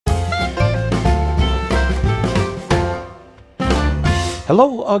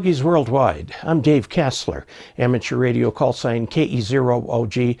Hello, Augies Worldwide. I'm Dave Kassler, amateur radio call sign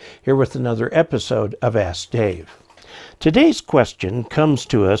KE0OG, here with another episode of Ask Dave. Today's question comes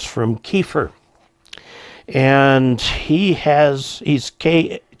to us from Keifer, and he's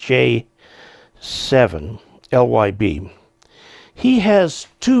KJ7LYB. He has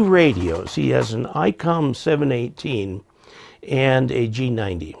two radios. He has an Icom 718 and a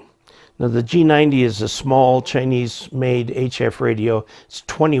G90. Now the G90 is a small Chinese-made HF radio. It's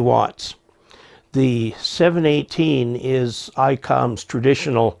 20 watts. The 718 is Icom's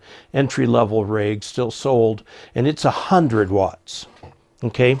traditional entry-level rig, still sold, and it's 100 watts.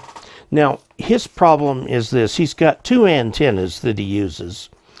 Okay? Now, his problem is this. He's got two antennas that he uses,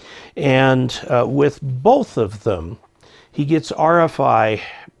 and with both of them, he gets RFI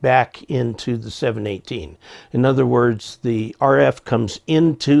back into the 718. In other words, the RF comes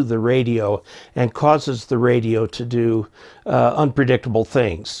into the radio and causes the radio to do unpredictable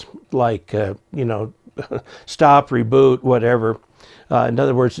things, like, stop, reboot, whatever. In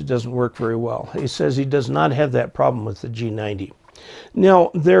other words, it doesn't work very well. He says he does not have that problem with the G90.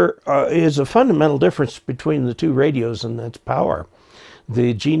 Now, there is a fundamental difference between the two radios, and that's power.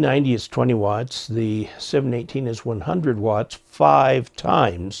 The G90 is 20 watts, the 718 is 100 watts, 5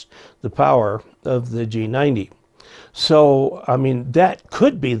 times the power of the G90. So, I mean, that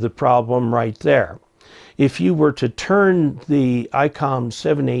could be the problem right there. If you were to turn the Icom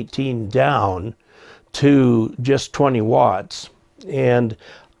 718 down to just 20 watts, and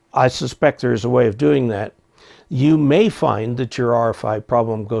I suspect there's a way of doing that, you may find that your RFI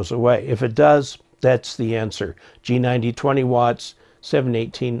problem goes away. If it does, that's the answer. G90 20 watts,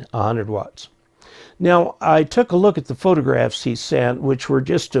 718 100 watts. Now, I took a look at the photographs he sent, which were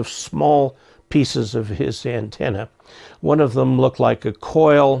just of small pieces of his antenna. One of them looked like a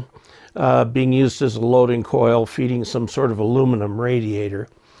coil being used as a loading coil, feeding some sort of aluminum radiator.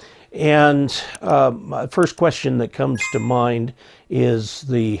 And my first question that comes to mind is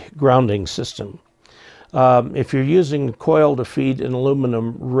the grounding system. If you're using a coil to feed an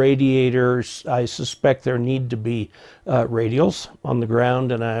aluminum radiator, I suspect there need to be radials on the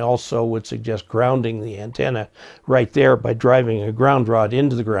ground, and I also would suggest grounding the antenna right there by driving a ground rod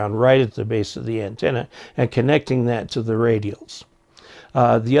into the ground right at the base of the antenna and connecting that to the radials.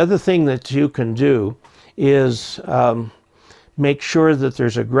 The other thing that you can do is make sure that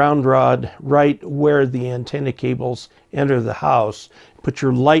there's a ground rod right where the antenna cables enter the house. Put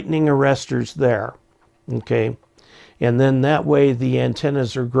your lightning arresters there. Okay, and then that way the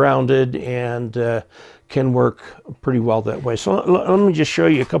antennas are grounded and can work pretty well that way. So let me just show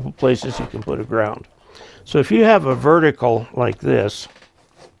you a couple places you can put a ground. So if you have a vertical like this,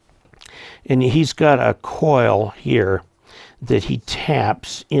 and he's got a coil here that he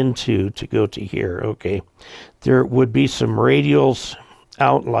taps into to go to here, okay, there would be some radials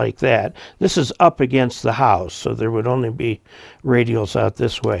out like that. This is up against the house, so there would only be radials out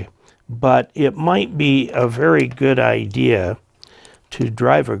this way. But it might be a very good idea to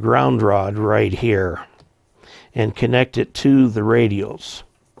drive a ground rod right here and connect it to the radials,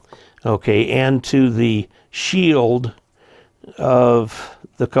 okay, and to the shield of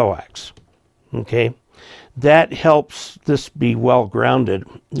the coax, okay. That helps this be well grounded.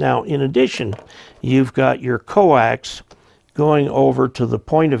 Now, in addition, you've got your coax going over to the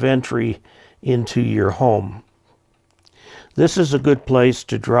point of entry into your home. This is a good place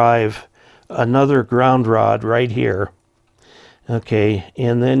to drive another ground rod right here. Okay,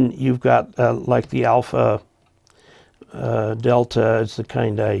 and then you've got like the Alpha Delta is the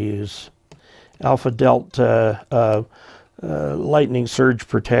kind I use. Alpha Delta lightning surge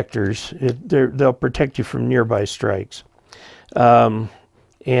protectors. They'll protect you from nearby strikes. And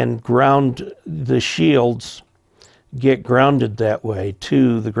ground the shields, get grounded that way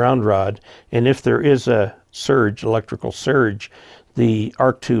to the ground rod, and if there is a surge, electrical surge, the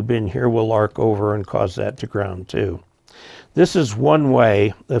arc tube in here will arc over and cause that to ground too. This is one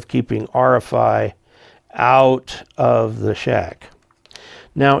way of keeping RFI out of the shack.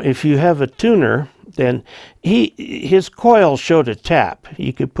 Now, if you have a tuner, then his coil showed a tap.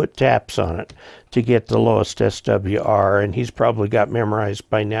 You could put taps on it to get the lowest SWR, and he's probably got memorized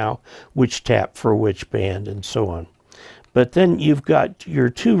by now which tap for which band and so on. But then you've got your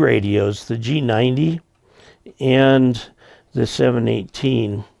two radios, the G90 and the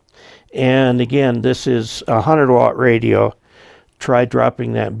 718. And again, this is a 100-watt radio. Try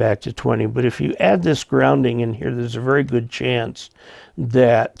dropping that back to 20. But if you add this grounding in here, there's a very good chance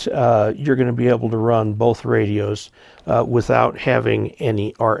that you're going to be able to run both radios without having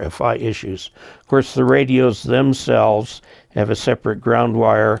any RFI issues. Of course, the radios themselves have a separate ground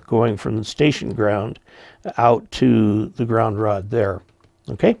wire going from the station ground out to the ground rod there.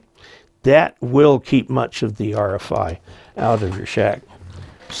 Okay? That will keep much of the RFI out of your shack.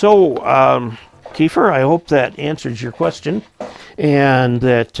 So, Keifer, I hope that answers your question, and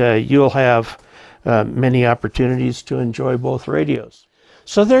that you'll have many opportunities to enjoy both radios.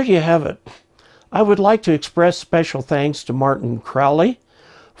 So there you have it. I would like to express special thanks to Martin Crowley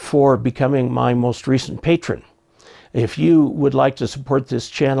for becoming my most recent patron. If you would like to support this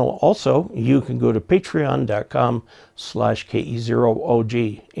channel also, you can go to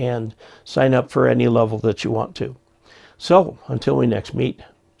patreon.com/KE0OG and sign up for any level that you want to. So, until we next meet,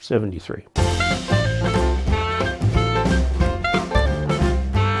 73.